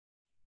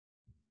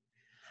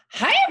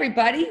Hi,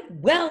 everybody.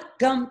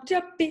 Welcome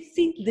to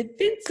Busy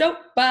Living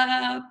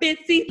Sober.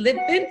 Busy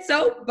Living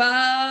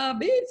Sober.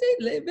 Busy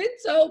Living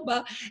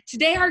Sober.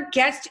 Today, our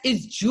guest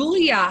is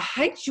Julia.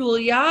 Hi,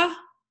 Julia.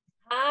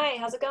 Hi,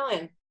 how's it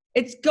going?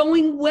 It's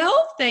going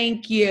well,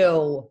 thank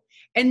you.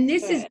 And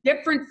this is Good.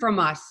 different from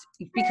us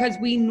because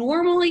we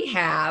normally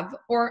have,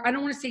 or I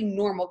don't want to say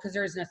normal because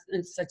there is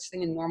no such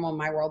thing in normal in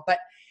my world, but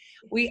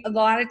we a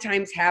lot of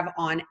times have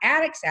on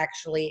addicts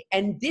actually.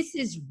 And this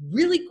is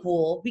really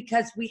cool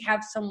because we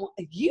have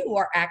you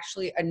are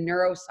actually a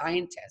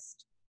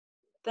neuroscientist.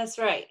 That's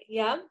right.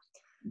 Yeah.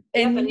 Yep.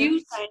 And And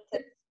you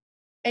neuroscientist.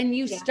 and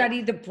you Yeah.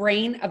 study the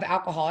brain of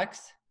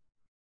alcoholics.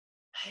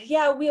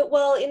 Yeah.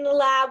 Well, in the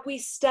lab, we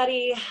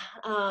study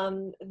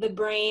the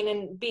brain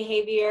and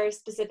behavior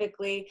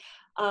specifically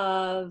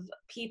of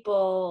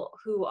people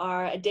who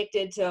are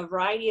addicted to a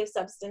variety of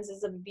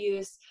substances of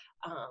abuse,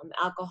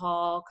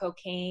 alcohol,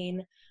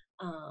 cocaine,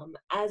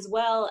 as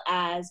well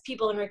as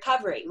people in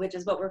recovery, which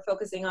is what we're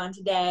focusing on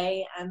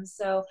today. And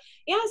so,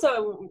 yeah,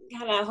 so I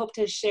kind of hope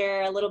to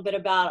share a little bit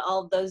about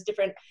all of those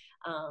different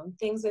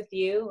things with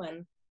you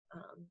and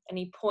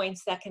any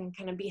points that can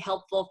kind of be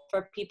helpful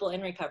for people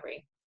in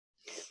recovery.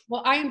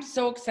 Well, I am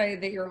so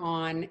excited that you're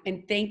on,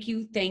 and thank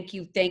you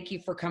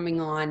for coming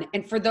on.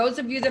 And for those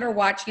of you that are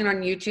watching on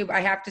YouTube,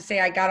 I have to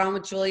say I got on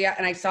with Julia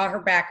and I saw her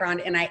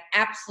background and I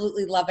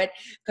absolutely love it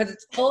because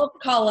it's full of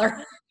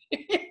color.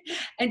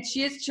 And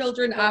she has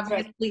children, That's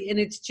right. obviously, and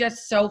it's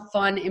just so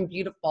fun and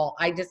beautiful.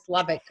 I just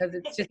love it because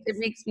it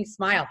makes me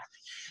smile.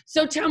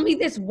 So tell me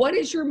this, what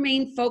is your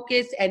main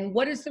focus and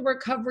what is the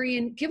recovery?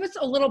 And give us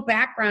a little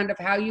background of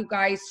how you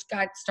guys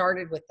got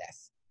started with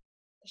this.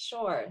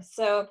 Sure.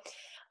 So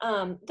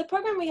the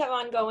program we have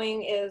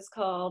ongoing is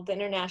called the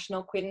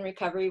International Quit and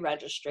Recovery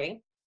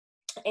Registry.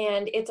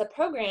 And it's a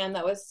program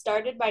that was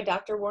started by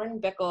Dr. Warren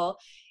Bickel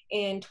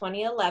in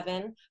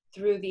 2011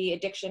 through the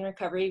Addiction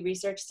Recovery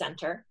Research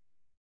Center.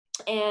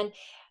 And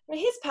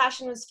his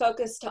passion was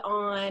focused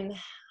on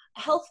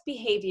health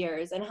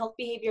behaviors and health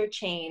behavior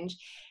change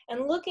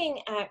and looking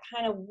at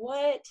kind of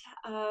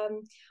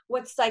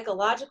what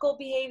psychological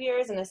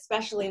behaviors, and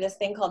especially this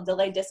thing called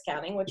delayed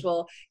discounting, which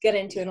we'll get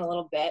into in a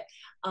little bit,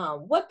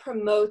 what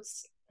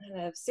promotes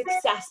kind of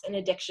success in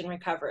addiction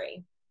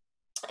recovery.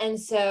 And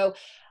so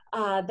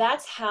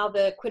that's how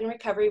the Quit and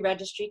Recovery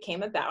Registry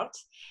came about.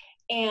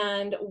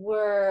 And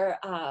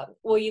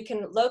you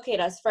can locate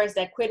us first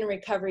at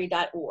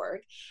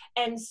quitandrecovery.org.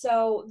 And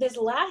so this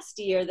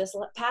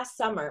past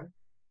summer,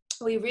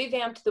 we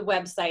revamped the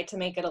website to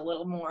make it a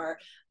little more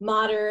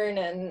modern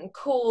and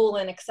cool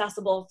and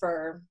accessible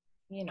for,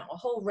 a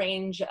whole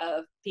range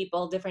of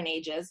people, different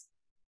ages.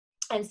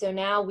 And so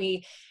now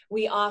we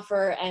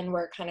offer, and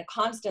we're kind of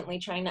constantly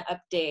trying to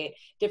update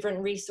different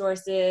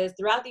resources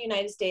throughout the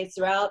United States,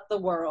 throughout the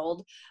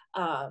world,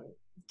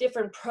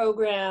 different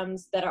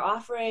programs that are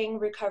offering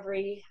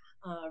recovery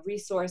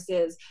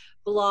resources,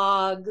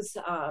 blogs,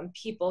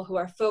 people who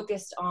are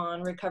focused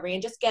on recovery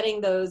and just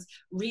getting those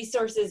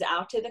resources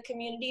out to the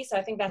community. So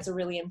I think that's a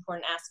really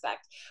important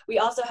aspect. We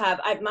also have,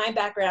 my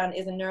background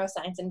is in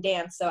neuroscience and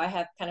dance, so I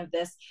have kind of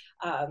this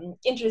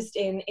interest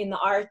in the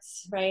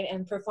arts, right,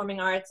 and performing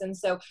arts. And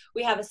so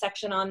we have a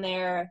section on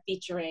there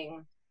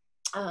featuring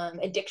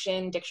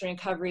addiction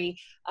recovery,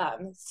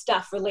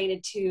 stuff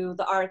related to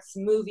the arts,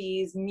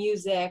 movies,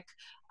 music,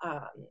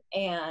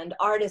 and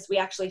artists. We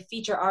actually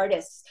feature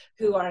artists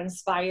who are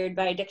inspired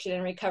by addiction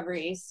and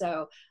recovery.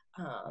 So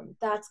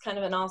that's kind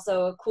of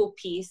also a cool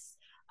piece.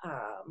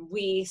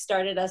 We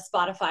started a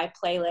Spotify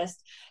playlist.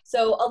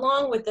 So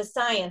along with the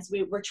science,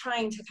 we're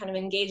trying to kind of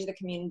engage the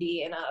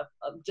community in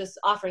just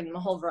offering them a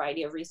whole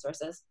variety of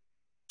resources.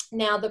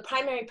 Now, the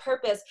primary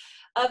purpose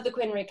of the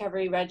Quit and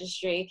Recovery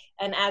Registry,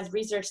 and as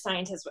research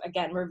scientists,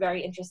 again, we're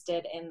very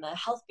interested in the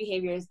health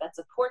behaviors that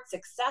support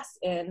success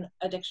in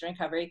addiction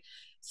recovery.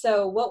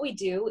 So what we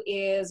do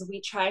is we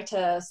try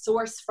to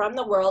source from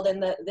the world,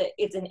 and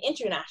it's an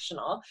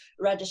international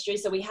registry.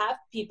 So we have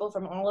people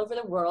from all over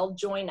the world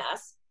join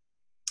us.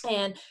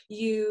 And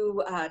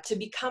to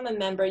become a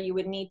member, you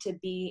would need to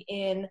be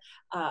in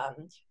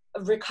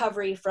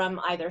recovery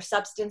from either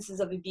substances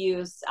of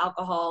abuse,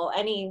 alcohol,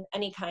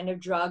 any kind of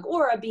drug,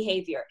 or a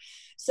behavior.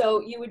 So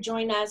you would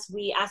join us.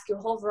 We ask you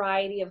a whole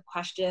variety of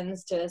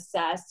questions to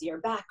assess your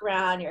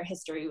background, your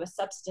history with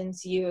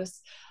substance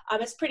use.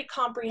 It's pretty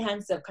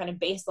comprehensive kind of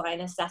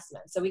baseline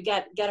assessment. So we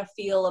get a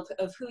feel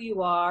of who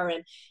you are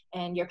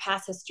and your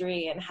past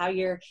history and how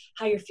you're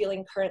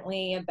feeling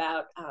currently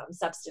about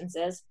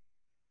substances.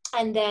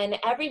 And then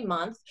every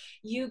month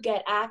you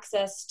get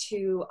access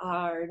to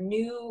our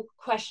new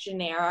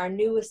questionnaire, our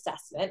new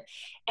assessment.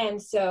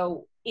 And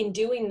so in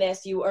doing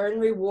this, you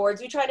earn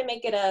rewards. We try to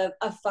make it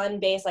a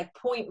fun-based, like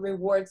point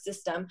reward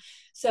system.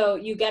 So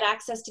you get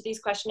access to these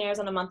questionnaires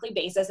on a monthly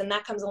basis, and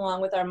that comes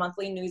along with our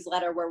monthly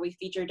newsletter where we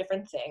feature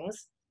different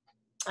things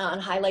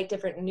and highlight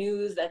different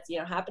news that's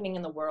happening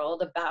in the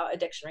world about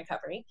addiction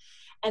recovery.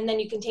 And then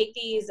you can take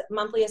these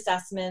monthly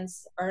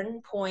assessments,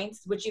 earn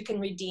points, which you can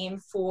redeem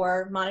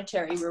for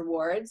monetary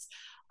rewards.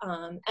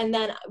 And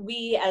then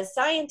we as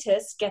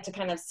scientists get to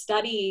kind of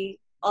study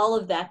all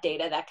of that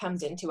data that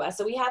comes into us.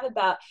 So we have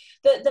about,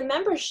 the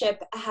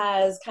membership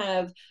has kind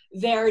of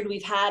varied.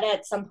 We've had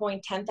at some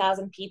point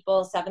 10,000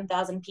 people,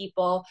 7,000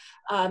 people,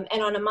 and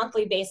on a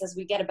monthly basis,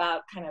 we get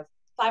about kind of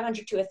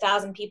 500 to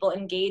 1,000 people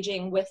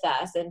engaging with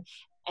us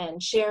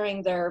and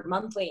sharing their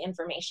monthly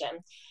information.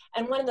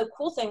 And one of the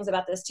cool things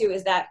about this too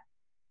is that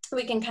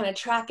we can kind of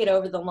track it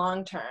over the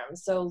long term.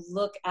 So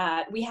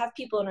we have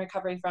people in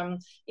recovery from,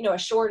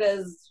 as short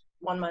as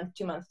 1 month,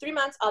 2 months, 3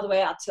 months, all the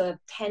way out to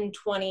 10,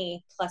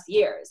 20 plus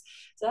years.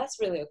 So that's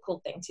really a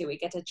cool thing too. We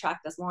get to track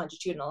this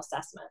longitudinal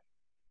assessment.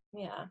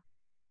 Yeah.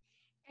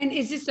 And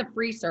is this a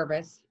free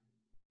service?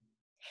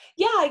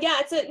 Yeah,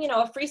 it's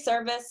a free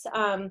service.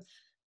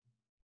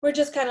 We're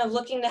just kind of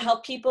looking to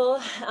help people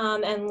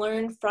and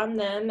learn from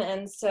them.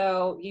 And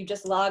so you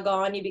just log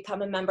on, you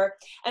become a member.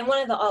 And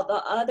one of the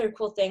other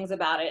cool things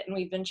about it, and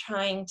we've been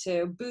trying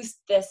to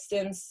boost this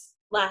since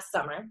last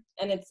summer,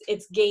 and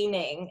it's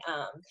gaining,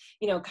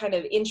 kind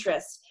of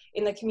interest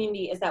in the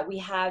community, is that we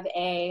have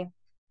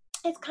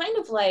it's kind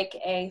of like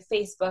a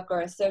Facebook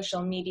or a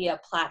social media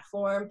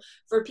platform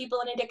for people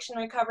in addiction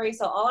recovery.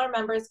 So all our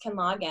members can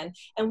log in,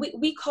 and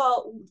we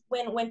call,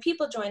 when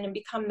people join and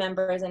become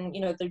members and,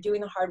 they're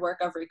doing the hard work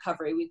of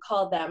recovery, we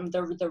call them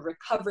the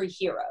recovery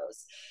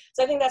heroes.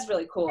 So I think that's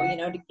really cool,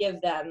 to give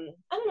them,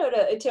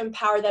 to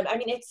empower them. I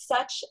mean, it's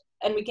such,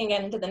 and we can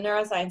get into the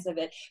neuroscience of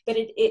it, but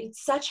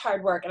it's such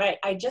hard work. And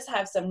I just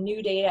have some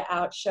new data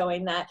out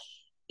showing that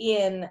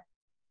in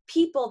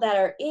people that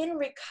are in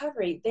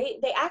recovery,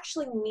 they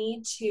actually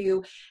need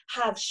to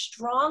have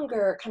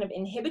stronger kind of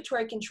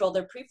inhibitory control.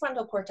 Their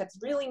prefrontal cortex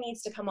really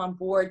needs to come on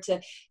board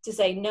to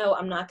say, no,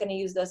 I'm not going to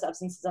use those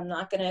substances. I'm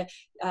not going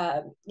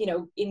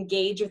to,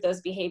 engage with those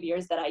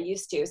behaviors that I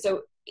used to.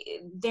 So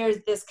there's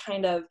this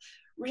kind of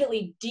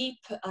really deep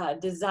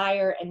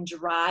desire and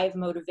drive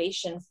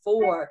motivation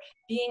for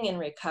being in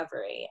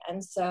recovery.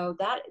 And so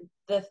that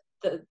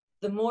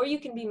the more you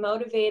can be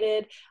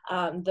motivated,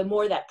 the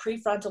more that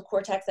prefrontal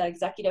cortex, that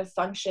executive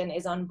function,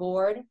 is on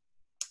board.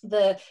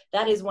 That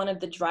is one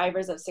of the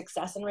drivers of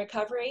success in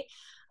recovery.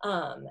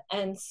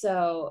 And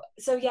so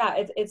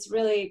yeah, it's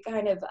really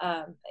kind of,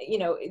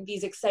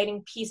 these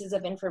exciting pieces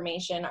of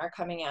information are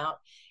coming out.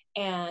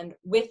 And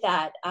with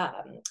that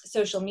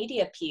social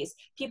media piece,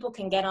 people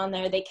can get on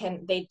there,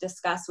 they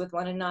discuss with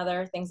one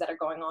another things that are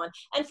going on.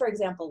 And for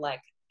example,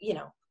 like,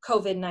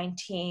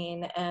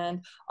 COVID-19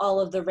 and all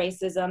of the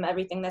racism,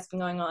 everything that's been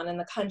going on in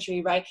the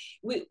country, right?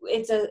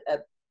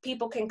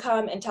 People can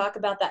come and talk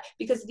about that,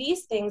 because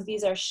these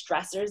are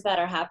stressors that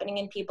are happening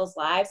in people's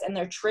lives, and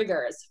they're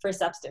triggers for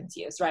substance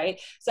use, right?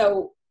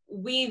 So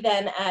we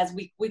then, as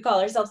we call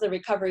ourselves the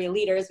recovery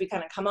leaders, we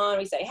kind of come on,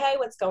 we say, hey,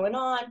 what's going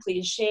on?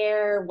 Please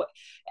share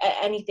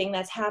anything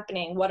that's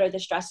happening. What are the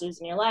stressors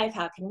in your life?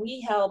 How can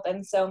we help?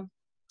 And so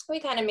we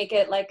kind of make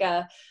it like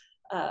a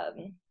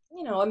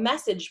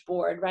message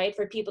board, right,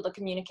 for people to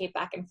communicate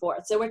back and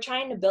forth. So we're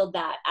trying to build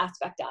that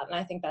aspect out, and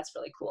I think that's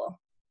really cool.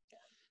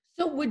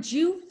 So would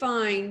you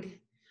find,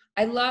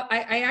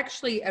 I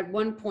actually at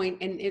one point,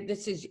 and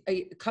this is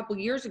a couple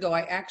years ago,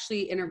 I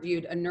actually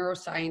interviewed a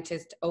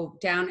neuroscientist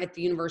down at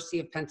the University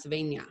of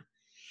Pennsylvania.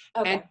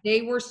 Okay. And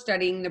they were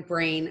studying the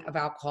brain of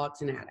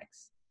alcoholics and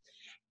addicts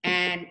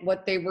and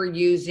what they were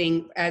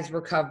using as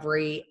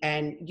recovery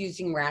and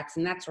using rats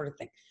and that sort of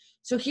thing.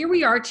 So here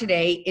we are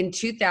today in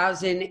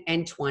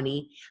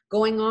 2020,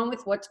 going on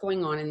with what's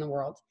going on in the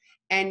world,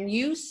 and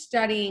you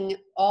studying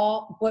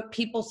all what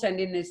people send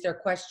in as their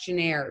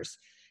questionnaires.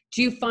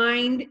 Do you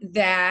find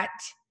that,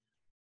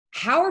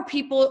 how are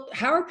people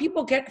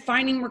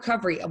finding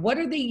recovery? What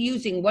are they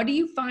using? What do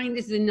you find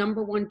is the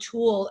number one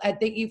tool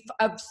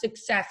of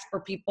success for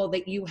people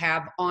that you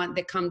have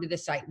that come to the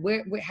site?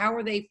 How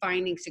are they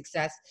finding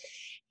success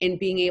in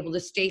being able to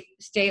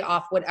stay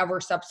off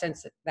whatever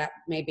substance that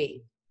may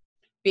be?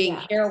 Being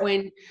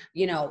heroin,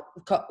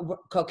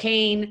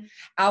 cocaine,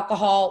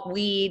 alcohol,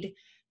 weed,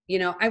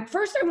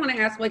 First I want to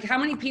ask, like, how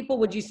many people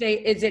would you say,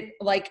 is it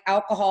like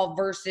alcohol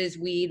versus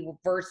weed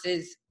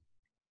versus?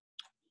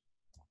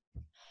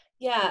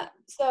 Yeah,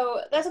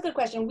 so that's a good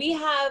question. We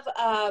have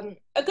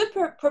a good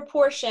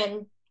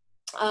proportion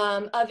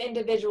of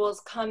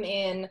individuals come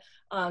in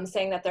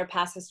saying that their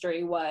past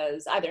history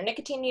was either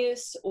nicotine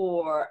use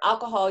or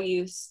alcohol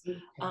use,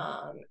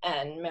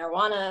 and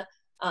marijuana.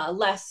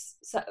 Less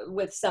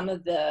with some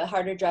of the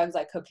harder drugs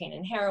like cocaine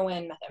and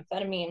heroin,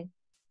 methamphetamine.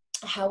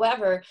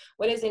 However,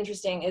 what is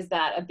interesting is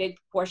that a big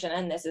portion,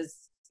 and this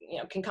is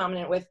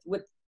concomitant with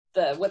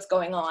what's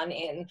going on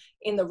in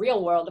the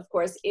real world, of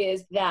course,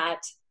 is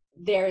that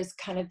there's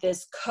kind of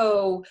this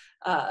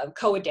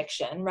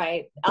co-addiction,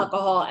 right?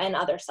 Alcohol and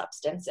other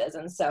substances,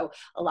 and so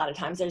a lot of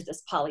times there's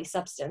this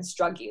polysubstance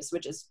drug use,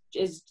 which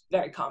is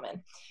very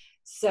common.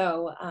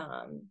 So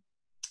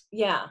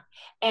yeah,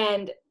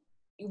 and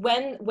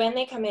when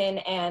they come in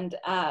and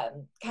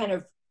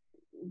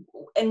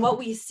and what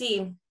we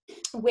see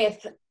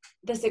with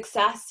the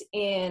success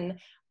in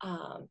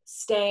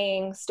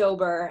staying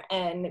sober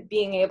and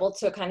being able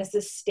to kind of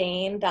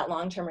sustain that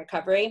long-term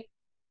recovery,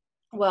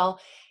 well,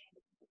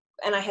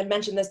 and I had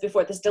mentioned this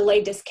before, this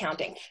delay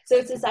discounting. So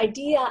it's this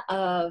idea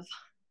of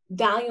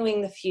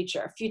valuing the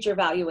future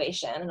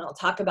valuation. And I'll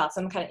talk about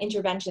some kind of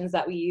interventions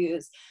that we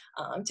use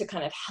to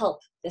kind of help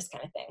this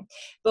kind of thing.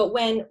 But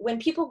when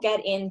people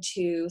get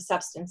into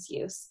substance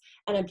use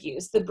and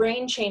abuse, the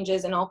brain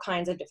changes in all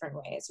kinds of different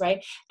ways,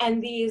 right?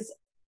 And these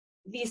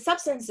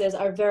substances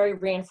are very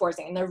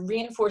reinforcing, and they're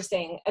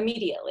reinforcing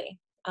immediately.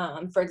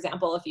 For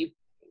example, if you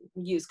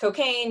use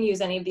cocaine, use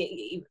any of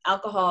the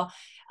alcohol,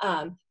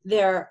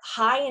 they're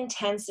high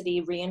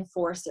intensity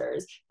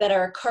reinforcers that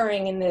are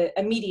occurring in the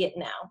immediate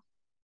now.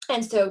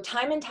 And so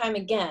time and time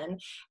again,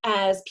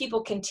 as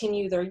people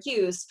continue their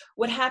use,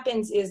 what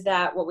happens is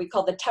that what we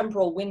call the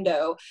temporal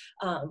window,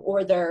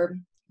 or their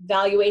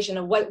valuation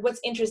of what's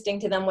interesting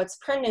to them, what's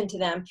pertinent to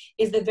them,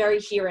 is the very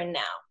here and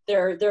now.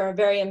 They're a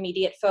very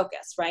immediate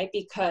focus, right?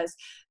 Because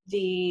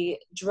the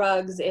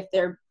drugs, if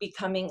they're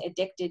becoming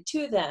addicted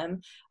to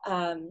them,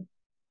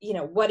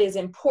 what is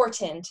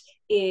important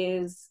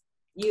is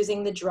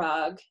using the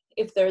drug.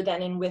 If they're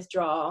then in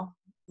withdrawal,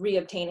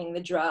 reobtaining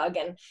the drug.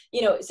 And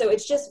so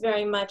it's just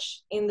very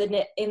much in the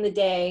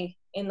day,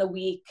 in the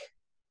week,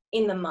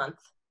 in the month.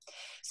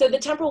 So the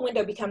temporal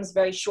window becomes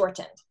very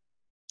shortened.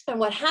 And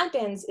what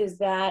happens is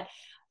that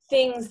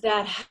things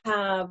that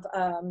have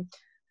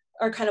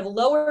are kind of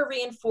lower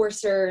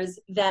reinforcers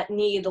that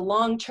need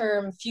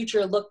long-term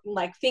future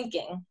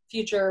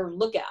future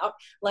lookout,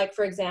 like,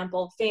 for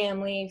example,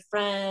 family,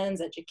 friends,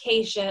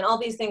 education, all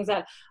these things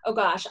that, oh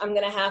gosh, I'm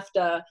going to have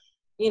to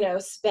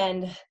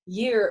spend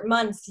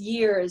months,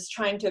 years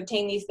trying to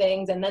obtain these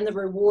things, and then the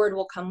reward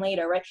will come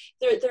later, right?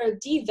 They're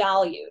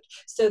devalued,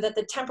 so that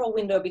the temporal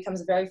window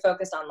becomes very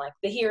focused on like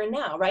the here and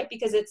now, right?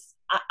 Because it's,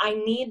 I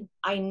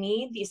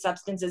need these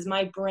substances.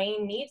 My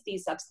brain needs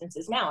these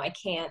substances now. I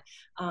can't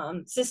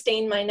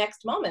sustain my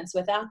next moments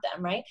without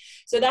them, right?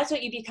 So that's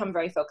what you become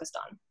very focused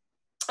on.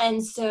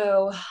 And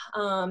so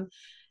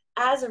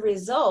as a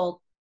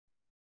result,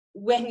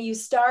 when you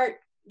start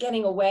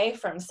getting away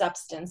from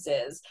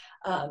substances,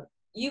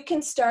 you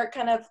can start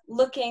kind of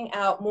looking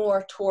out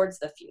more towards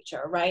the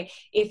future, right?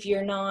 If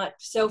you're not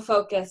so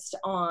focused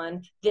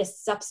on this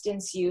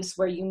substance use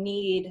where you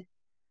need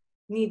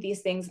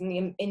these things in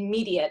the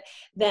immediate,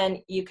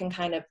 then you can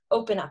kind of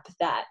open up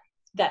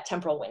that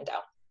temporal window.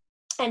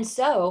 And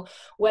so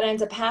what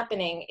ends up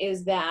happening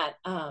is that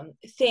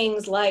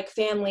things like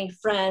family,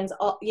 friends,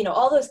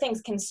 all those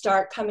things can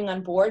start coming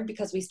on board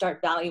because we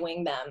start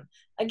valuing them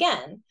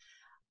again.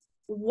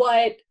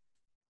 What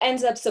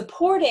ends up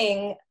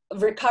supporting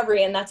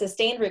recovery and that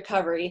sustained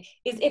recovery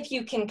is if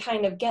you can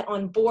kind of get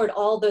on board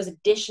all those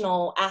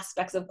additional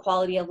aspects of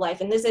quality of life.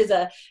 And this is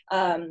a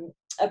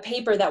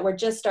paper that we're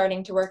just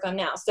starting to work on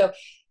now.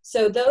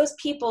 So those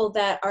people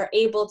that are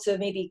able to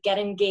maybe get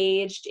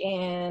engaged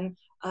in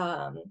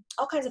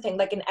all kinds of things,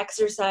 like an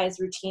exercise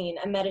routine,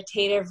 a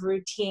meditative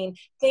routine,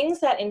 things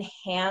that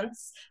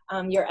enhance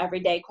your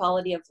everyday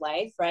quality of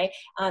life, right?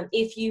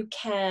 If you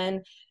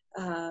can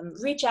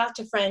reach out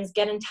to friends,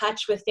 get in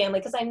touch with family,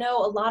 because I know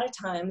a lot of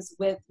times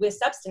with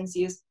substance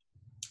use,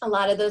 a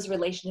lot of those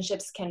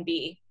relationships can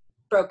be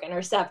broken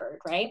or severed,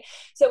 right?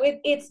 So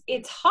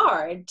it's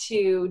hard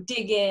to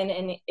dig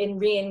in and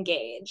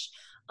re-engage,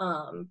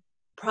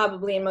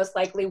 probably and most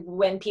likely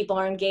when people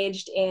are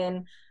engaged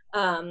in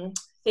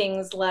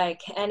things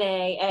like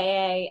NA,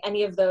 AA,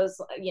 any of those,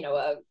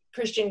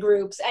 Christian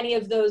groups, any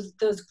of those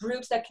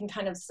groups that can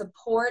kind of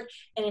support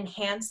and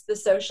enhance the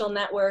social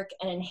network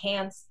and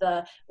enhance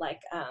the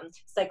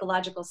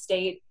psychological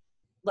state,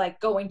 like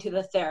going to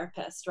the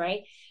therapist,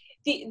 right?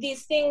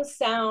 These things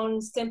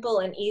sound simple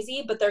and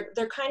easy, but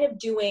they're kind of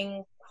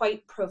doing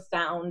quite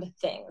profound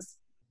things.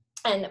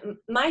 And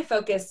my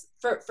focus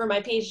for my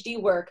PhD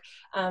work,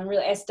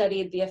 really, I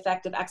studied the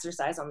effect of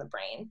exercise on the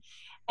brain.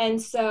 And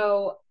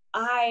so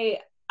I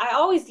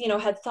always,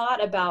 had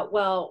thought about,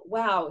 well,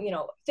 wow,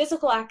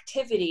 physical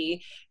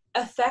activity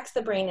affects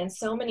the brain in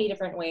so many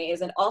different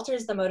ways. It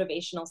alters the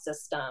motivational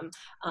system.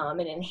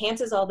 It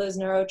enhances all those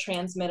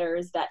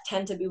neurotransmitters that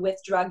tend to be with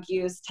drug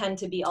use, tend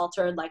to be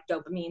altered, like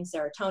dopamine,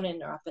 serotonin,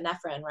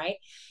 norepinephrine, right?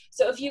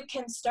 So if you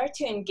can start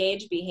to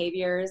engage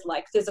behaviors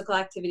like physical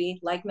activity,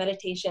 like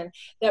meditation,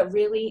 that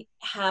really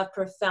have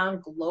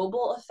profound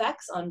global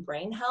effects on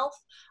brain health,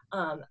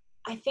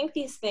 I think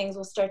these things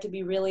will start to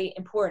be really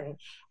important.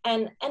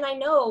 And I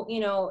know,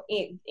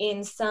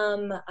 in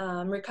some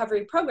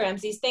recovery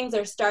programs, these things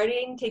are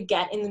starting to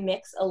get in the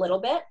mix a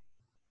little bit.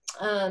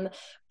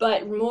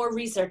 But more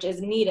research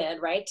is needed,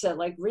 right? To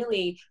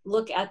really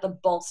look at the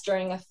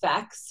bolstering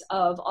effects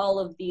of all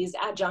of these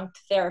adjunct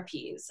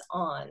therapies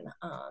on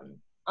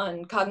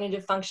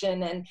cognitive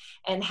function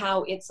and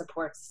how it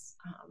supports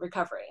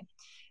recovery.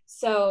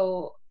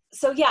 So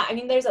yeah,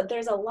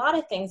 there's a lot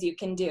of things you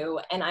can do.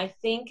 And I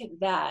think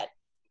that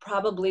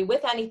probably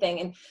with anything,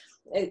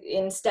 and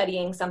in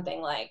studying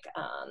something like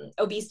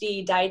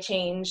obesity, diet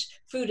change,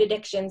 food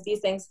addictions,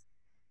 these things,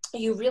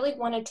 you really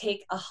want to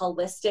take a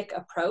holistic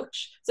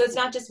approach. So it's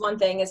not just one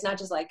thing. It's not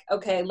just like,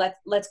 okay,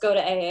 let's go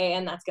to AA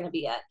and that's going to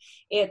be it.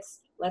 It's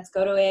let's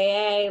go to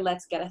AA,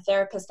 let's get a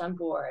therapist on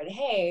board.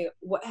 Hey,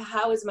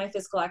 how is my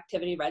physical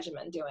activity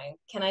regimen doing?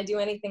 Can I do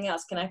anything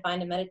else? Can I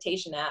find a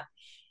meditation app?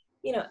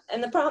 You know,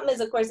 and the problem is,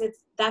 of course,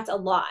 that's a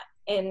lot.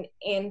 And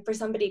for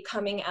somebody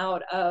coming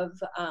out of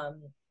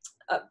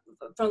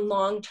from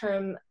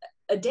long-term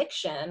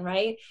addiction,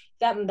 right,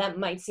 that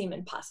might seem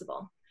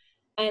impossible.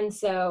 And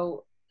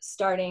so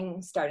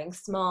starting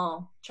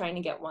small, trying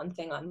to get one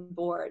thing on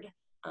board,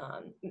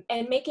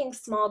 and making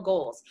small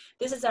goals.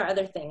 This is our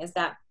other thing, is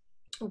that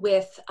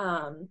with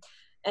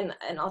and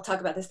I'll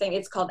talk about this thing,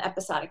 it's called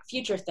episodic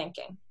future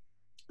thinking.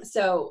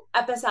 So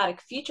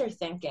episodic future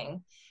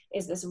thinking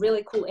is this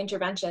really cool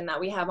intervention that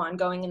we have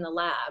ongoing in the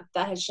lab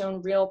that has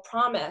shown real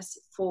promise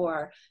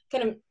for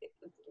kind of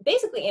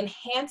basically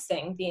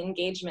enhancing the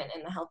engagement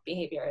in the health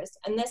behaviors.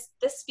 And this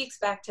speaks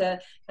back to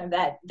kind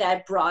of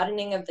that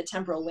broadening of the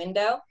temporal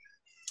window.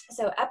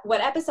 So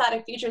what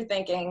episodic future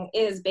thinking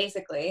is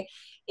basically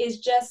is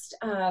just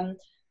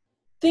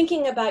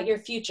thinking about your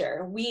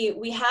future.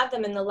 We have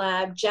them in the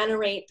lab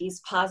generate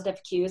these positive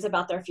cues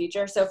about their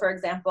future. So for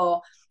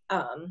example,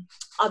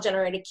 I'll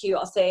generate a cue.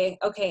 I'll say,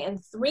 okay, in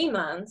 3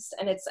 months,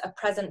 and it's a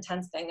present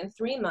tense thing, in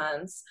 3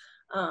 months,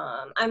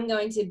 I'm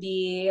going to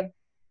be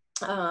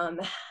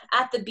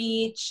at the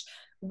beach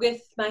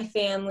with my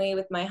family,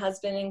 with my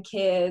husband and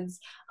kids,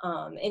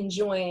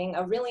 enjoying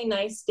a really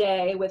nice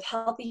day with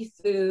healthy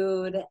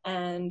food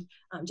and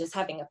just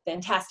having a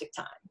fantastic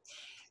time.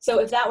 So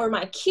if that were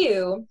my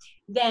cue,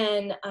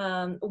 then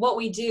what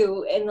we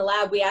do in the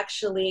lab, we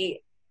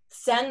actually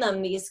send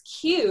them these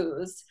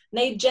cues.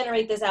 They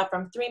generate this out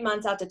from 3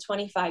 months out to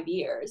 25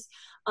 years.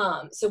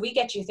 So we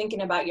get you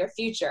thinking about your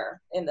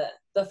future in the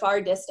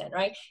far distant,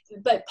 right?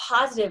 But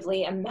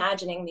positively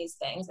imagining these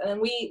things. And then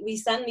we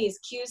send these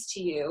cues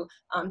to you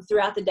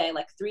throughout the day,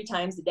 like 3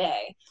 times a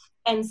day.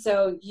 And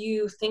so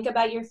you think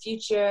about your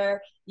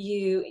future,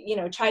 you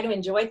know, try to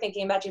enjoy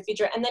thinking about your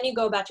future, and then you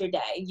go about your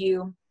day.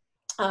 You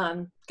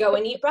go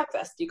and eat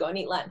breakfast, you go and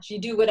eat lunch, you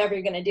do whatever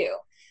you're going to do.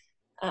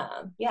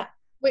 Yeah.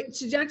 Wait,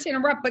 so not to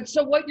interrupt, but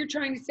so what you're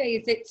trying to say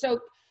is that, so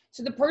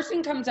the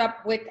person comes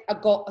up with a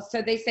goal.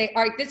 So they say,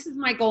 all right, this is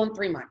my goal in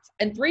 3 months.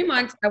 In 3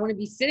 months, I want to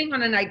be sitting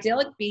on an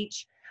idyllic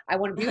beach. I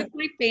want to be with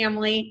my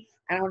family,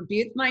 and I want to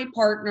be with my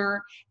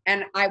partner.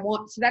 And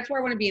so that's where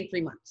I want to be in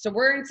 3 months. So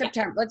we're in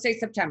September, let's say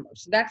September.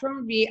 So that's where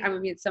I'm going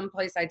to be in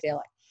someplace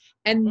idyllic.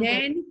 And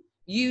then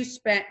you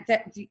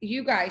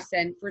guys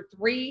send for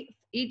 3,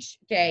 each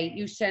day,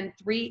 you send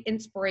 3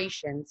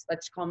 inspirations.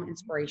 Let's call them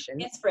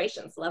inspirations.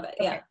 Inspirations, love it.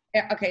 Okay.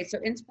 Yeah. Okay, so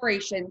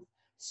inspirations,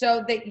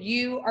 so that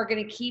you are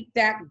going to keep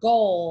that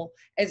goal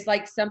as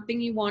like something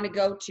you want to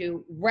go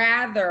to,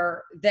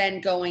 rather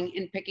than going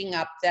and picking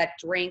up that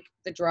drink,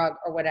 the drug,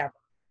 or whatever.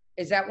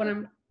 Is that what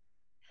I'm?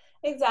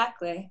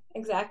 Exactly.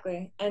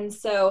 And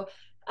so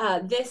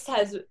this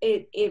has,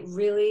 it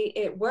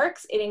really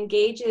works. It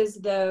engages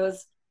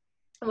those.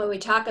 When we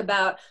talk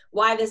about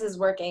why this is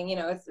working, you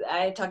know,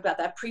 I talked about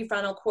that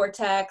prefrontal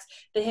cortex,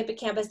 the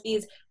hippocampus,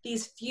 these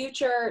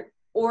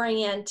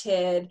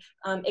future-oriented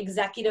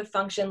executive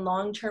function,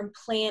 long-term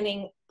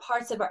planning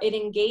parts of it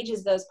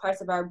engages those parts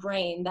of our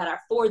brain that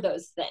are for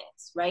those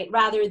things, right?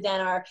 Rather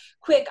than our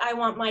quick, I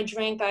want my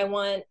drink, I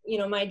want, you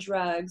know, my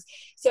drugs.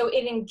 So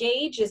it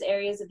engages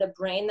areas of the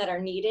brain that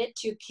are needed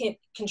to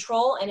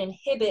control and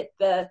inhibit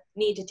the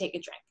need to take a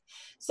drink.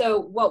 So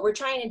what we're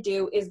trying to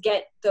do is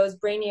get those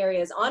brain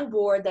areas on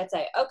board that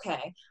say,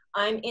 okay,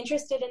 I'm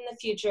interested in the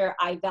future.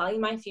 I value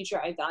my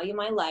future. I value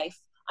my life.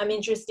 I'm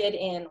interested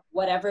in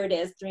whatever it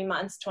is, 3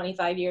 months,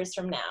 25 years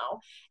from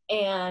now.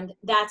 And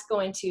that's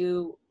going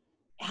to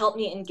help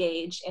me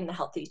engage in the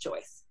healthy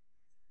choice.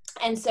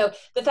 And so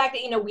the fact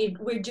that, you know,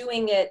 we're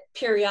doing it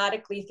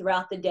periodically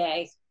throughout the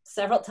day,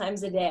 several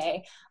times a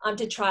day,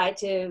 to try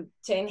to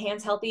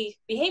enhance healthy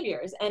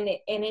behaviors, and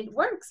it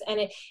works,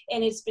 and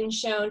it's been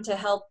shown to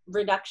help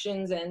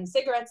reductions in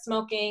cigarette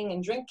smoking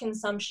and drink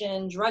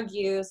consumption, drug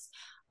use,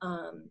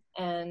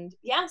 and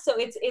yeah, so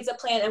it's a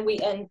plan,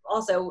 and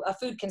also a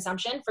food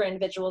consumption for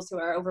individuals who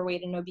are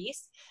overweight and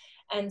obese,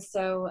 and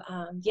so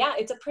yeah,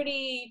 it's a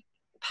pretty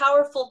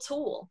powerful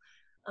tool,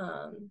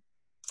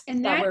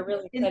 and that we're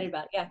really excited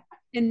about. Yeah,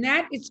 and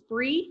that is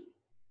free.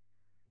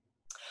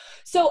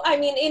 So, I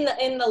mean,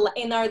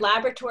 in our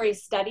laboratory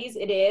studies,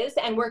 it is,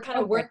 and we're kind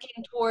of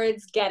working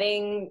towards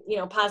getting, you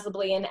know,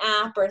 possibly an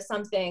app or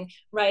something,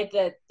 right?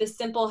 The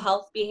simple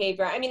health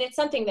behavior. I mean, it's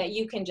something that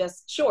you can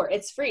just, sure,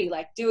 it's free,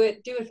 like do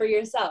it for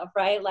yourself,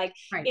 right? Like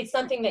It's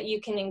something that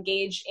you can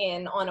engage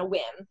in on a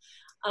whim.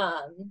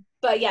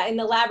 But yeah, in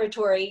the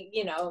laboratory,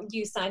 you know,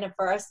 you sign up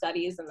for our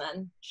studies, and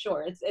then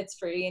sure, it's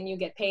free and you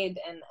get paid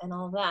and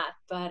all that.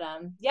 But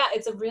yeah,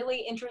 it's a really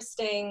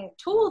interesting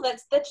tool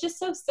that's just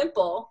so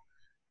simple.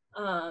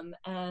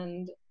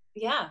 And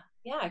yeah,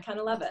 I kind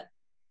of love it.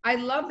 I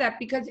love that,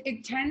 because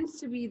it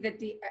tends to be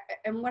that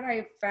and what I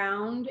have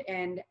found,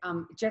 and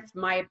just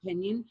my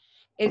opinion,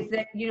 is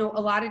that, you know,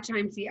 a lot of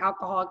times the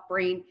alcoholic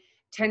brain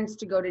tends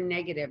to go to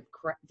negative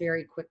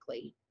very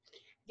quickly.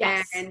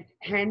 Yes. And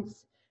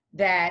hence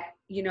that,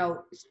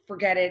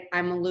 forget it,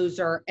 I'm a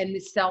loser. And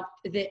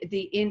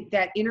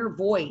that inner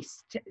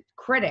voice,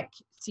 critic,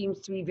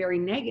 seems to be very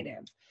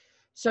negative.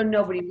 So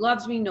nobody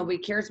loves me, nobody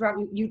cares about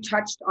me. You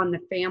touched on the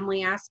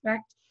family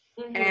aspect.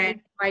 Mm-hmm. And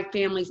my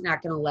family's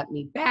not going to let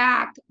me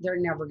back. They're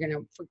never going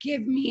to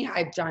forgive me.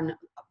 I've done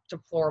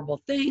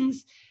deplorable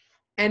things.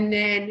 And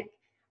then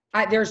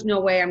there's no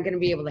way I'm going to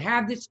be able to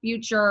have this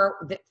future.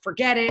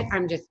 Forget it.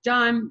 I'm just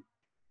done.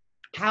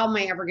 How am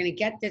I ever going to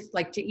get this?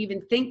 Like, to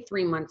even think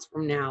 3 months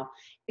from now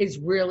is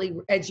really,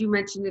 as you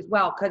mentioned as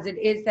well, because it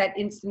is that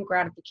instant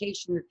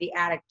gratification that the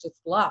addict just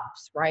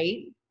loves,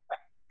 right?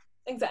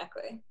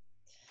 Exactly.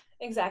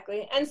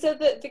 Exactly. And so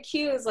the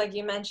cues, like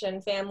you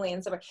mentioned, family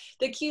and so forth,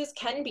 the cues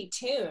can be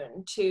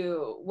tuned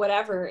to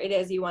whatever it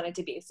is you want it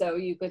to be. So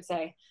you could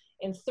say,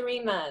 in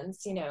 3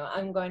 months,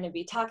 I'm going to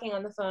be talking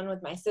on the phone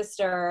with my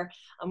sister.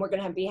 We're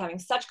going to be having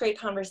such great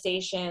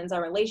conversations.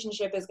 Our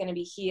relationship is going to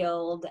be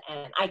healed,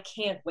 and I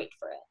can't wait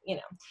for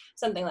it,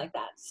 something like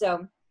that.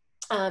 So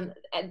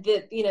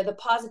the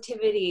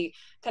positivity,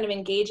 kind of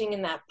engaging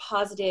in that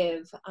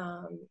positive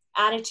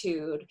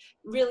attitude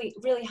really,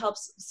 really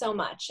helps so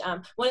much.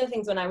 One of the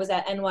things when I was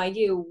at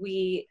NYU,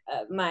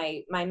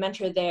 my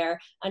mentor there,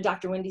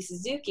 Dr. Wendy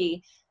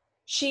Suzuki,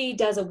 she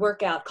does a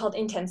workout called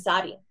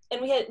Intensati. And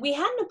we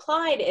hadn't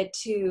applied it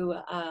to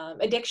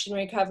addiction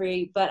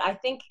recovery, but I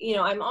think,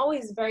 I'm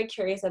always very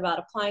curious about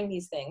applying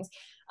these things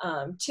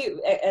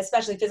to,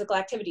 especially physical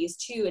activities,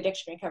 to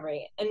addiction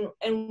recovery.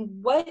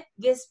 And what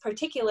this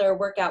particular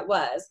workout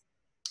was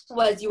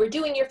you were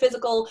doing your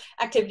physical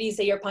activities,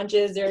 say your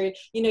punches or,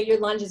 your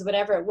lunges,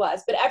 whatever it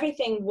was, but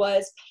everything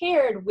was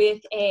paired with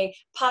a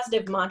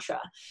positive mantra.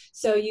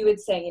 So you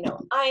would say,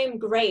 I am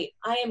great,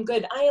 I am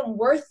good, I am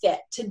worth it,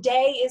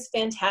 today is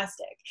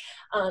fantastic.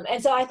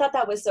 And so I thought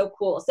that was so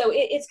cool. So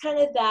it's kind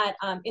of that,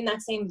 in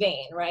that same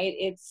vein, right?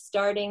 It's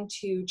starting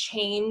to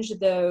change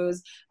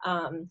those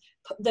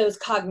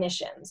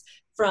cognitions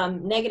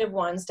from negative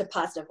ones to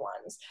positive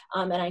ones.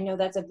 And I know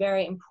that's a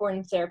very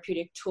important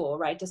therapeutic tool,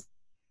 right? To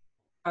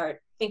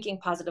start thinking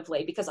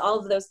positively, because all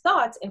of those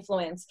thoughts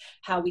influence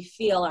how we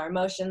feel, our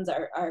emotions,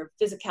 our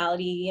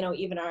physicality,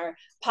 even our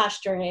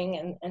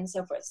posturing and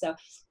so forth. So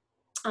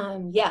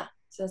so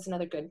that's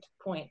another good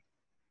point.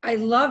 I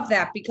love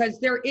that, because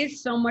there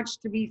is so much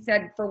to be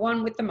said, for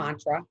one, with the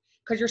mantra,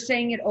 because you're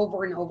saying it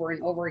over and over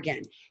and over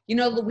again.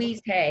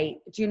 Louise Hay,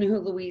 do you know who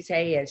Louise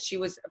Hay is? She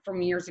was, from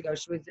years ago,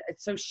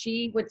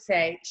 she would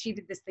say, she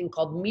did this thing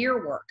called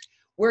mirror work,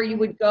 where you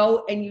would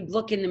go and you'd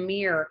look in the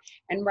mirror,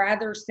 and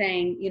rather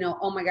saying,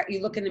 oh my God,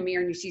 you look in the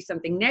mirror and you see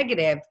something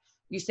negative,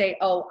 you say,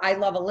 oh, I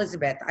love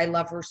Elizabeth. I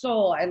love her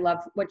soul. I love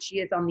what she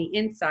is on the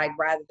inside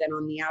rather than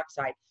on the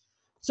outside.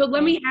 So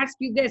let me ask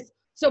you this.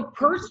 So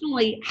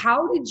personally,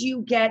 how did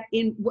you get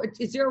in?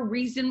 Is there a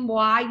reason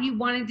why you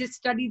wanted to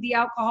study the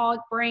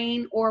alcoholic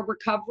brain or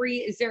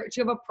recovery? Do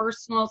you have a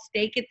personal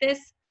stake at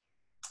this?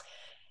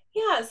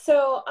 Yeah.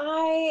 So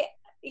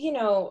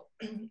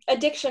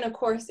addiction, of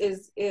course,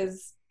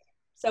 is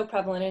so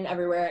prevalent and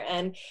everywhere.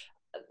 And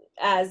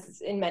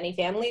as in many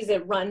families,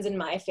 it runs in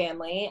my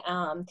family.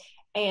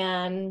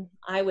 And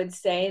I would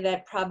say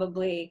that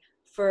probably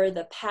for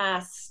the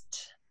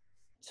past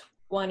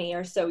 20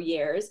 or so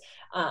years,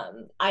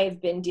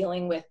 I've been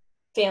dealing with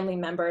family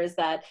members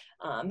that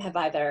have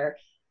either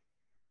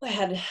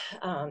had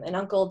an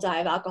uncle die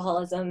of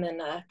alcoholism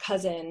and a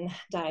cousin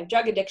die of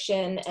drug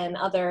addiction, and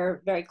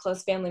other very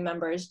close family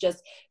members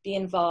just be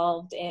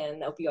involved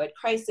in opioid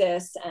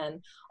crisis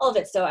and all of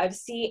it. So I've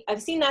seen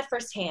that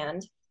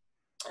firsthand.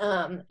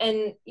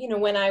 And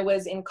when I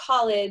was in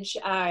college,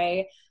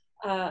 I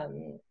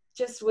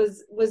just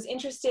was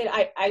interested.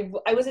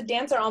 I was a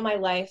dancer all my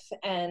life,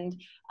 and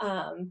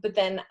but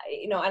then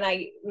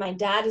and my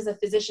dad is a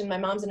physician, my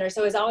mom's a nurse,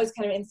 so I was always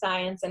kind of in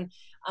science, and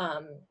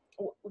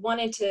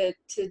wanted to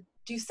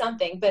do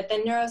something. But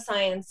then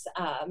neuroscience,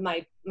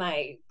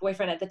 my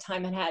boyfriend at the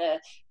time had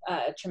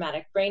a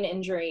traumatic brain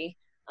injury,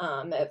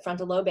 a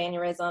frontal lobe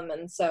aneurysm,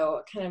 and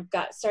so kind of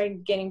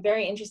started getting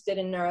very interested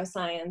in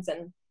neuroscience.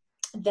 And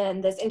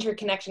then this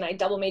interconnection, I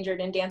double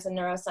majored in dance and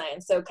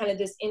neuroscience, so kind of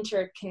this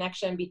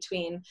interconnection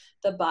between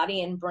the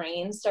body and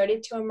brain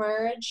started to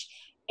emerge.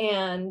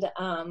 And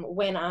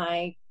when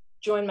I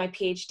joined my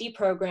PhD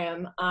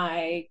program,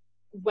 I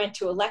went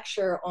to a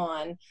lecture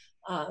on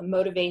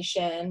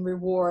motivation,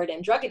 reward,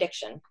 and drug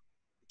addiction.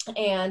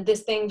 And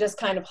this thing just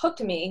kind of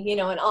hooked me,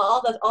 and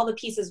all the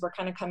pieces were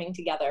kind of coming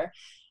together.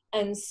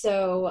 And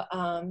so,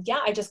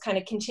 I just kind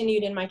of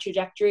continued in my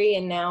trajectory,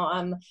 and now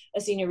I'm a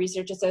senior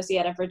research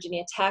associate at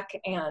Virginia Tech,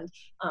 and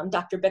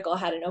Dr. Bickle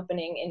had an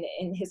opening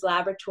in his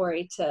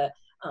laboratory to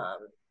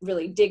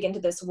really dig into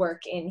this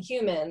work in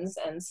humans,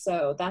 and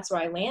so that's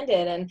where I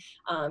landed.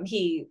 And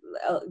he,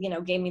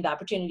 gave me the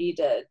opportunity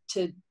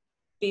to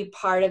be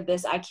part of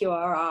this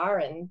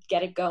IQRR and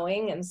get it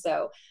going, and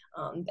so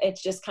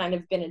it's just kind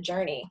of been a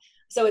journey.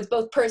 So it's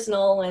both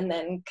personal and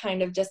then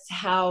kind of just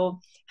how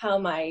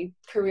my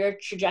career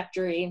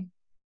trajectory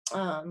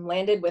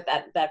landed with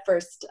that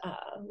first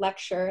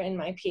lecture in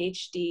my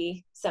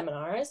PhD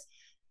seminars.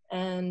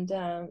 And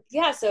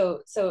yeah,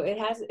 so it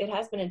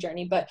has been a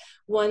journey, but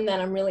one that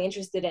I'm really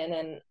interested in,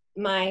 and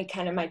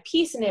my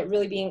piece in it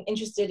really being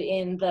interested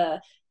in the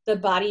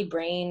body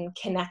brain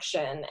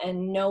connection,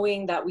 and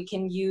knowing that we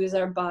can use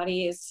our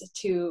bodies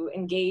to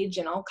engage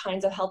in all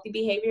kinds of healthy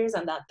behaviors,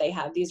 and that they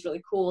have these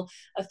really cool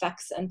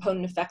effects and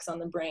potent effects on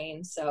the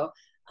brain. So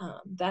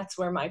that's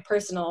where my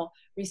personal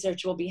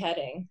research will be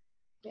heading.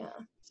 Yeah.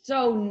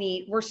 So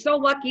neat. We're so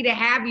lucky to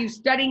have you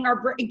studying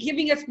our brain,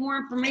 giving us more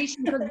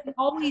information, because we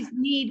always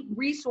need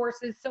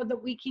resources so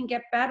that we can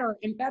get better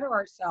and better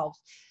ourselves.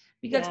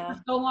 Because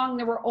for so long,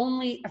 there were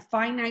only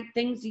finite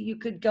things that you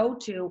could go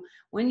to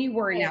when you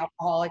were an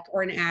alcoholic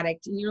or an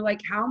addict. And you're like,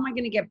 how am I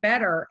going to get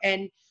better?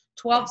 And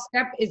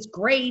 12-step is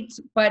great,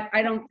 but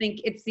I don't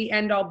think it's the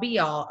end all be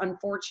all,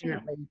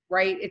 unfortunately,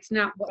 right? It's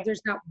not,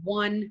 there's not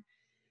one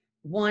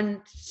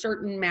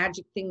certain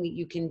magic thing that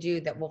you can do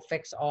that will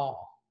fix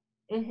all.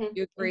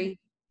 You agree?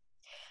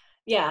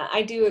 Yeah,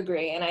 I do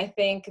agree. And I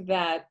think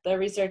that the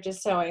research is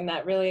showing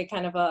that really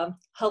kind of a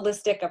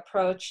holistic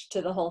approach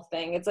to the whole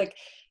thing. It's like,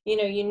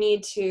 you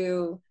need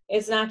to,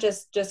 it's not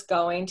just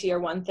going to your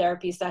one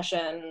therapy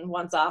session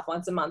once off,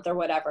 once a month or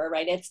whatever,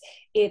 right?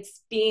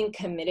 It's being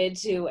committed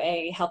to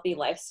a healthy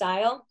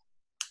lifestyle,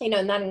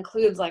 and that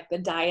includes like the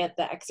diet,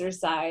 the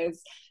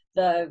exercise,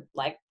 the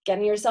like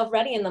getting yourself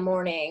ready in the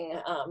morning,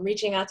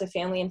 reaching out to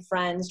family and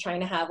friends,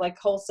 trying to have like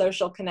whole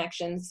social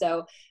connections.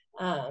 So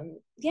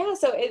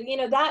so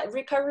that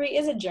recovery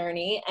is a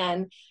journey.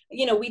 And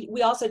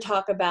we also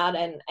talk about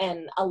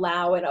and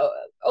allow and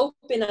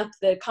open up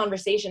the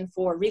conversation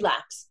for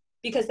relapse,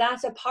 because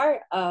that's a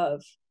part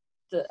of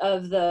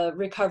the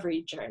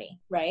recovery journey,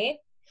 right?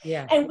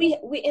 Yeah. And we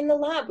in the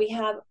lab, we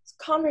have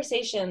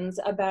conversations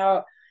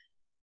about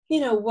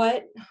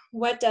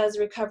what does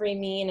recovery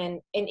mean,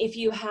 and if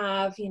you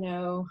have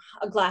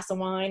a glass of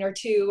wine or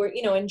two, or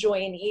enjoy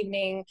an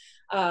evening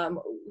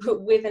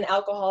with an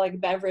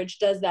alcoholic beverage,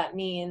 does that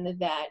mean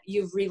that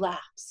you've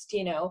relapsed?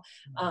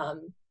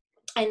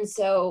 And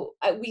so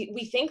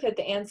we think that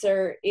the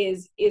answer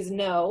is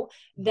no,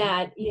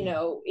 that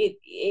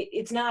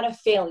it's not a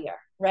failure,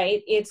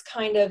 right? It's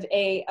kind of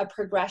a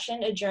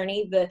progression, a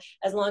journey,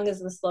 as long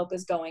as the slope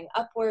is going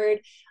upward,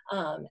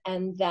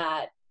 and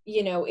that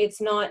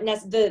it's not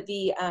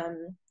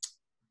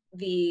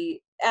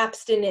the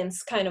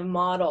abstinence kind of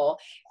model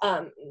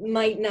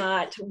might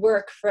not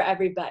work for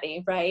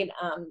everybody, right?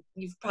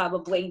 You've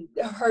probably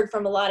heard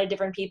from a lot of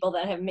different people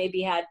that have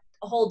maybe had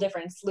a whole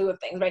different slew of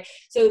things, right?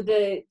 So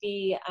the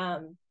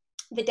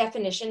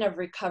definition of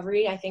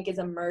recovery, I think, is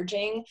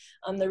emerging.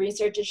 The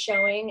research is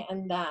showing,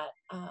 and that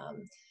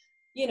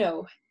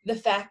the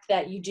fact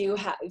that you do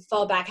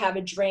fall back, have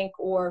a drink,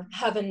 or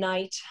have a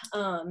night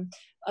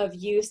of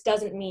use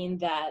doesn't mean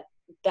that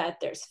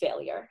there's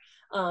failure,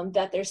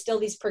 that there's still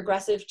these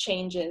progressive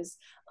changes.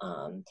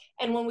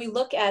 And when we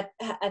look at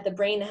the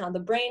brain and how the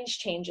brain's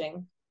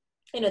changing,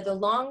 the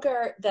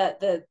longer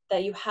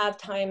that you have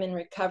time in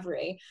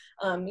recovery,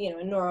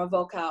 in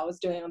neurovocal, I was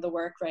doing the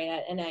work right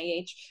at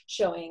NIH,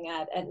 showing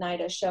at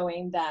NIDA,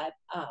 showing that,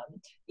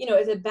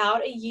 it's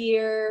about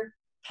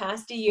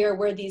past a year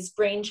where these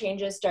brain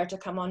changes start to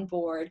come on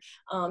board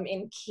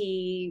in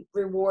key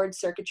reward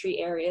circuitry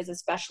areas,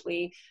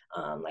 especially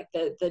like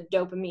the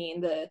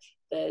dopamine,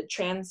 the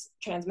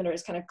transmitter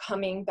is kind of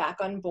coming back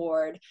on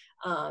board,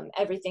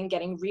 everything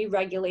getting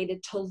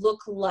re-regulated to look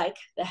like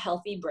the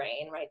healthy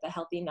brain, right? The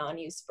healthy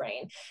non-use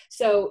brain.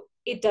 So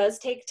it does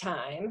take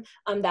time.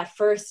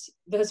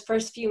 Those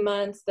first few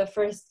months, the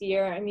first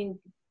year, I mean,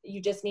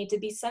 you just need to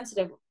be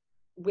sensitive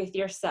with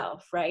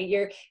yourself, right?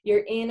 You're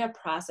in a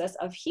process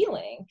of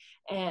healing,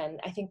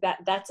 and I think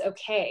that's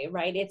okay,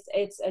 right?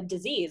 It's a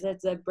disease,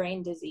 it's a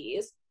brain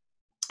disease,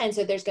 and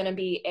so there's going to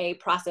be a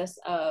process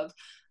of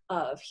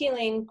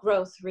healing,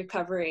 growth,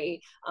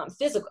 recovery,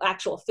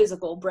 actual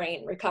physical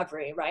brain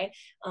recovery, right?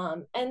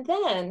 And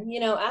then,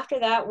 after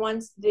that,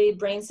 once the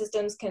brain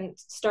systems can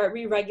start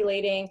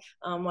re-regulating,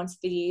 once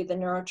the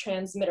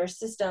neurotransmitter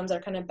systems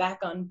are kind of back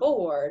on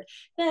board,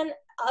 then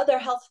other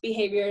health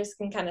behaviors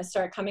can kind of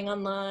start coming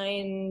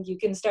online. You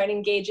can start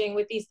engaging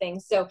with these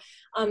things. So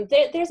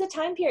there's a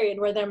time period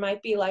where there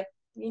might be like,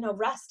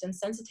 rest and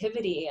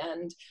sensitivity,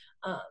 and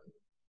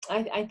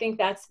I think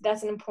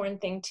that's an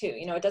important thing too.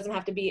 It doesn't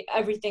have to be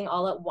everything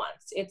all at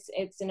once.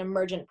 It's an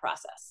emergent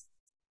process.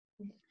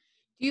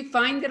 Do you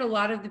find that a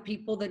lot of the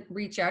people that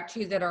reach out to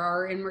you that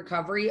are in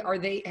recovery,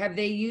 have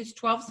they used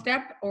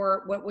 12-step,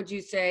 or what would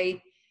you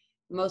say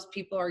most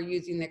people are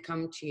using that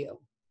come to you?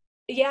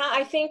 Yeah,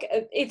 I think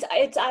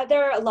it's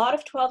either a lot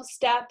of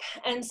 12-step,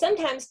 and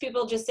sometimes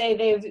people just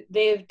say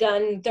they've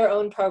done their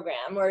own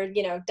program, or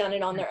done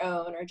it on their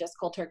own, or just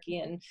cold turkey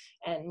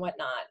and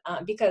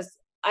whatnot, because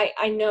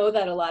I know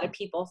that a lot of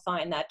people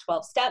find that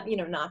 12-step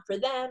not for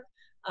them.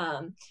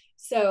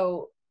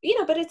 So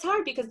but it's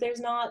hard because there's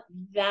not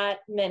that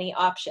many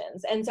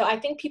options, and so I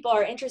think people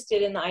are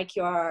interested in the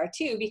IQRR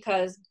too,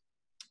 because,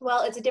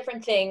 well, it's a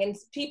different thing. And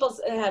people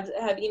have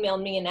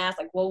emailed me and asked,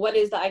 like, well, what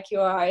is the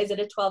IQRR? Is it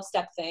a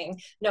 12-step thing?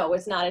 No,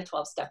 it's not a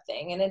 12-step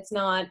thing. And it's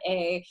not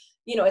a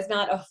it's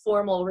not a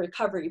formal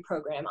recovery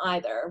program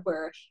either.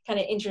 We're kind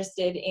of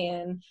interested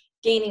in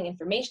gaining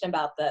information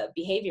about the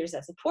behaviors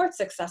that support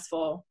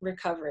successful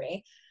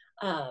recovery.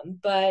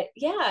 But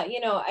yeah,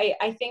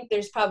 I think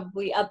there's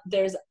probably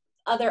there's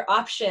other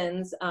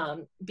options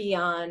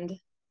beyond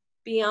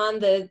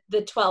the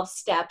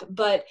 12-step,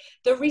 but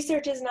the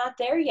research is not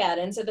there yet.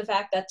 And so the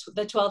fact that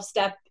the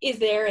 12-step is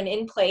there and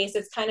in place,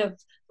 it's kind of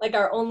like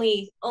our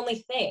only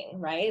thing,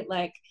 right?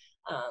 Like,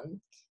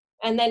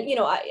 and then,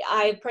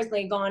 I've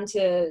personally gone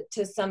to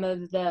some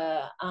of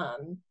the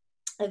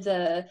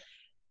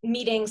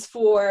meetings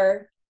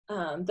for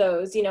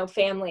those,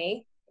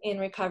 family in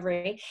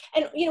recovery.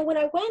 And, when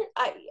I went,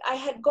 I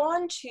had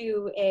gone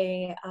to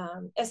a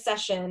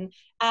session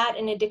at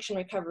an addiction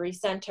recovery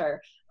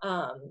center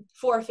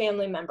for a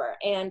family member.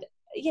 And,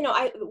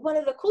 one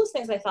of the coolest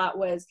things I thought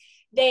was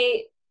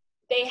they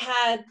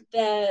had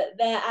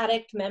the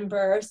addict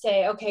member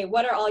say, okay,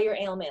 what are all your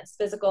ailments,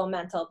 physical,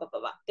 mental, blah, blah,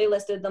 blah. They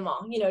listed them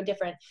all,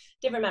 different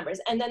members.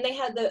 And then they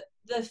had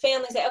the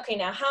family say, okay,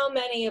 now how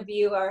many of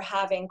you are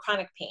having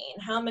chronic pain?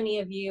 How many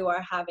of you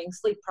are having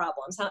sleep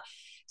problems?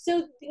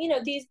 So,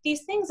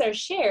 these things are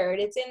shared.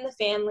 It's in the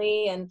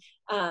family, and,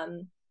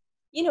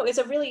 it's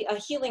a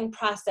healing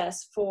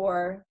process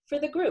for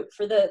the group,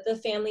 for the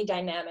family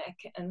dynamic.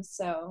 And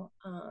so,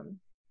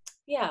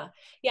 yeah,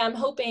 I'm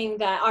hoping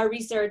that our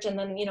research, and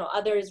then,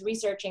 others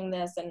researching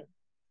this and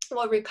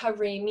what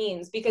recovery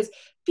means, because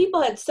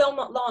people had so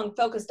long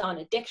focused on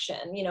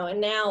addiction,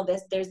 and now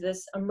there's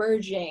this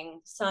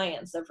emerging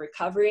science of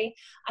recovery.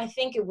 I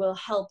think it will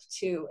help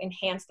to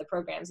enhance the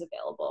programs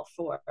available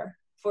for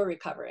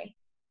recovery.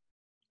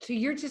 So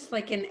you're just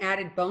like an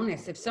added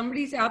bonus. If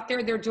somebody's out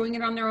there, they're doing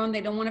it on their own, they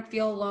don't want to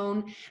feel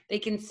alone, they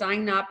can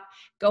sign up,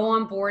 go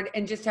on board,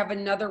 and just have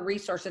another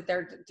resource at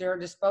their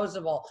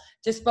disposal.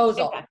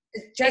 Exactly.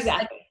 It's just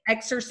like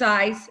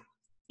exercise,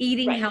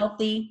 eating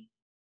healthy,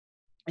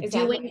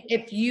 doing,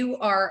 if you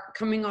are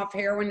coming off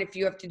heroin, if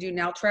you have to do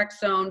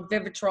naltrexone,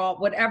 Vivitrol,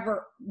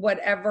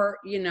 whatever,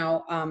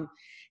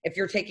 if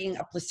you're taking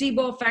a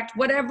placebo effect,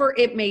 whatever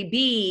it may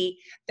be,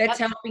 that's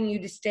helping you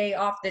to stay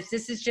off this.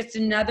 This is just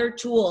another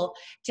tool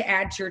to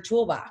add to your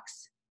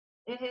toolbox.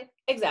 Mm-hmm.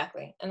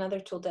 Exactly. Another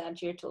tool to add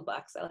to your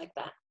toolbox. I like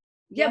that.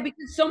 Yeah,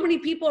 because so many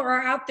people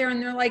are out there and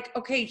they're like,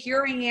 okay,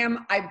 here I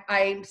am.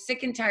 I'm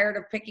sick and tired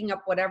of picking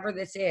up whatever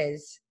this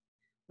is.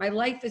 My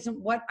life isn't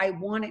what I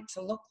want it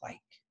to look like.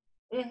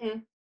 Mm-hmm.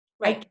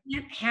 Right. I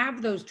can't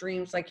have those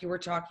dreams like you were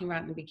talking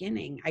about in the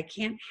beginning. I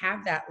can't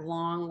have that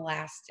long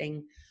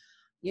lasting,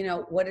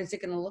 what is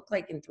it going to look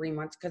like in 3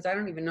 months? Because I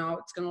don't even know what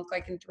it's going to look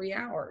like in 3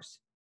 hours.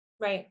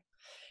 Right.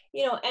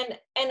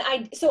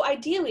 So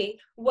ideally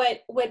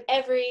what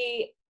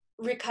every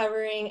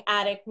recovering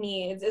addict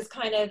needs is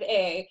kind of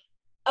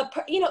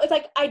it's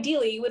like,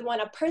 ideally you would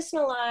want a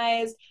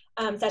personalized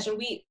session.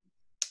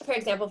 For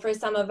example, for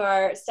some of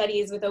our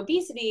studies with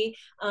obesity,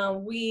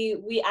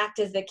 we act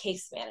as the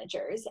case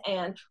managers,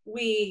 and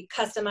we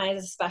customize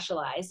a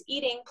specialized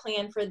eating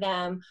plan for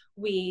them.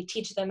 We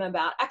teach them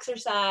about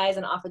exercise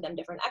and offer them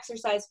different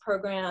exercise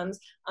programs.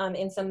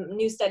 In some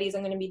new studies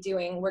I'm going to be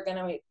doing, we're going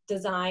to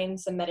design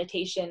some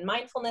meditation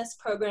mindfulness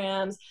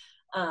programs.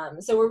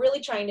 So we're really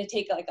trying to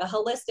take like a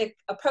holistic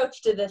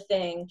approach to the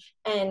thing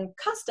and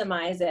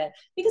customize it,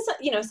 because,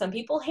 some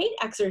people hate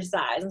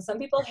exercise and some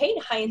people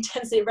hate high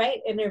intensity,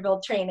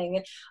 interval training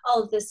and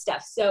all of this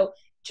stuff. So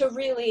to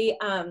really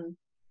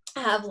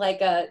have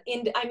like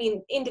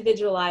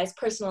individualized,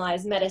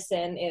 personalized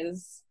medicine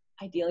is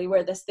ideally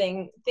where this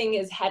thing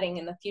is heading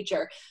in the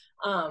future.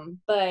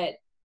 But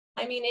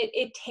I mean,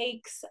 it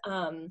takes,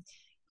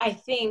 I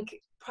think,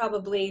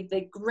 probably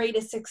the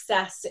greatest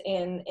success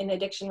in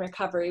addiction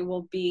recovery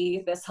will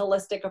be this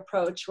holistic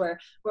approach where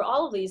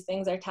all of these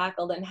things are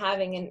tackled, and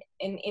having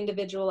an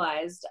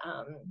individualized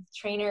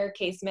trainer,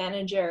 case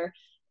manager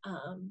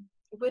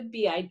would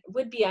be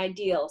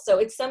ideal. So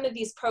it's some of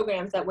these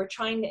programs that we're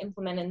trying to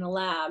implement in the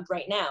lab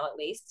right now, at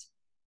least,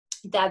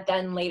 that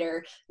then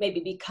later maybe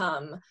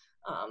become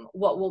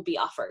what will be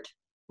offered,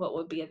 what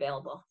would be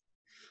available.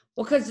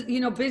 Well, because,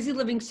 busy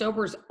living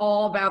sober is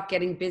all about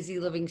getting busy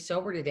living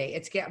sober today.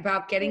 It's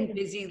about getting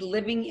busy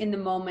living in the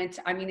moment.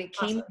 I mean, it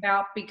came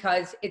about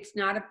because it's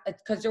not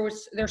because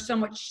there's so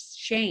much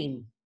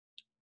shame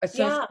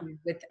associated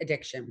with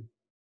addiction.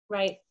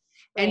 Right.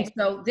 And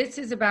so this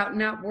is about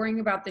not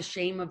worrying about the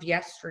shame of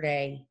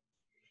yesterday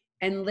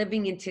and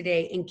living in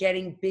today and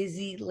getting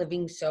busy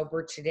living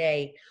sober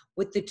today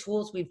with the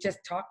tools we've just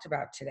talked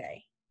about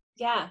today.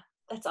 Yeah,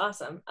 that's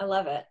awesome. I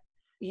love it.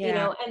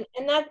 Yeah.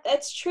 And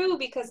that's true,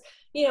 because,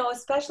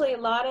 especially a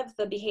lot of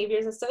the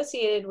behaviors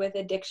associated with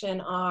addiction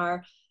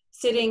are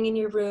sitting in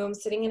your room,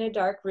 sitting in a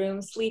dark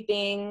room,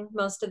 sleeping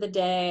most of the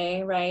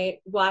day, right?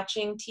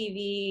 Watching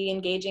TV,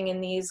 engaging in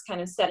these kind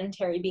of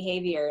sedentary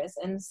behaviors.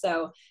 And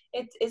so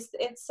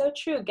it's so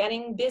true.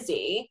 Getting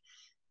busy,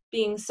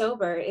 being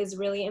sober is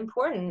really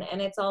important.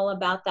 And it's all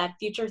about that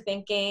future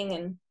thinking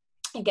and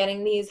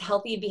getting these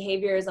healthy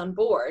behaviors on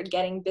board,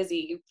 getting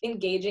busy,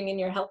 engaging in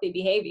your healthy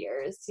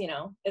behaviors.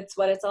 It's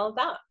what it's all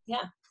about.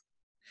 Yeah.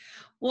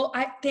 Well,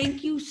 I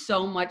thank you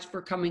so much for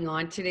coming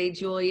on today,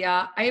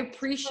 Julia. I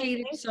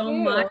appreciate it so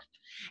much.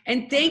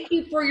 And thank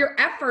you for your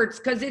efforts,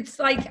 because it's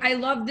like, I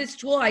love this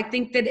tool. I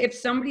think that if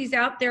somebody's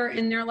out there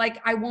and they're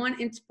like, I want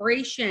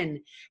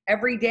inspiration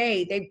every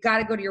day, they've got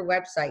to go to your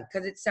website,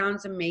 because it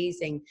sounds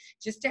amazing.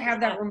 Just to have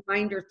that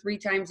reminder 3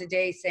 times a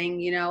day saying,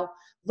 you know,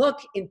 look,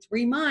 in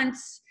 3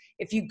 months,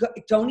 if you go,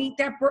 don't eat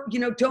that,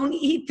 don't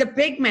eat the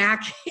Big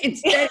Mac,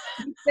 instead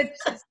eat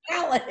the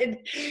salad,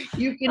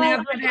 you can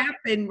have that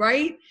happen,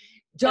 right?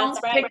 Don't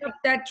pick up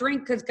that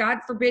drink, because God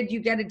forbid you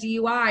get a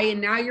DUI,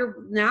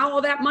 and now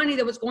all that money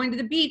that was going to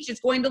the beach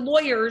is going to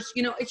lawyers.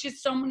 You know, it's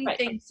just so many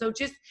things. So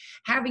just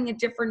having a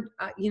different,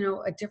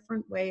 a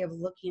different way of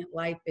looking at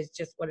life is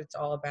just what it's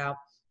all about.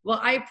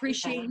 Well, I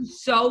appreciate you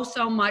so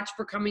much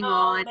for coming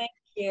on. Thank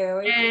you.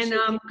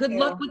 And good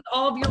luck with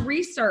all of your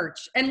research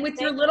and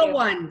with your little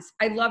ones.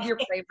 I love your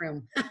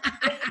playroom.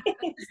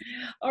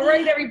 All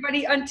right,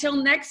 everybody. Until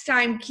next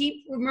time,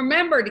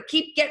 remember to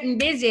keep getting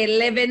busy,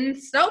 living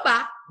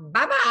sober.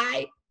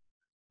 Bye-bye.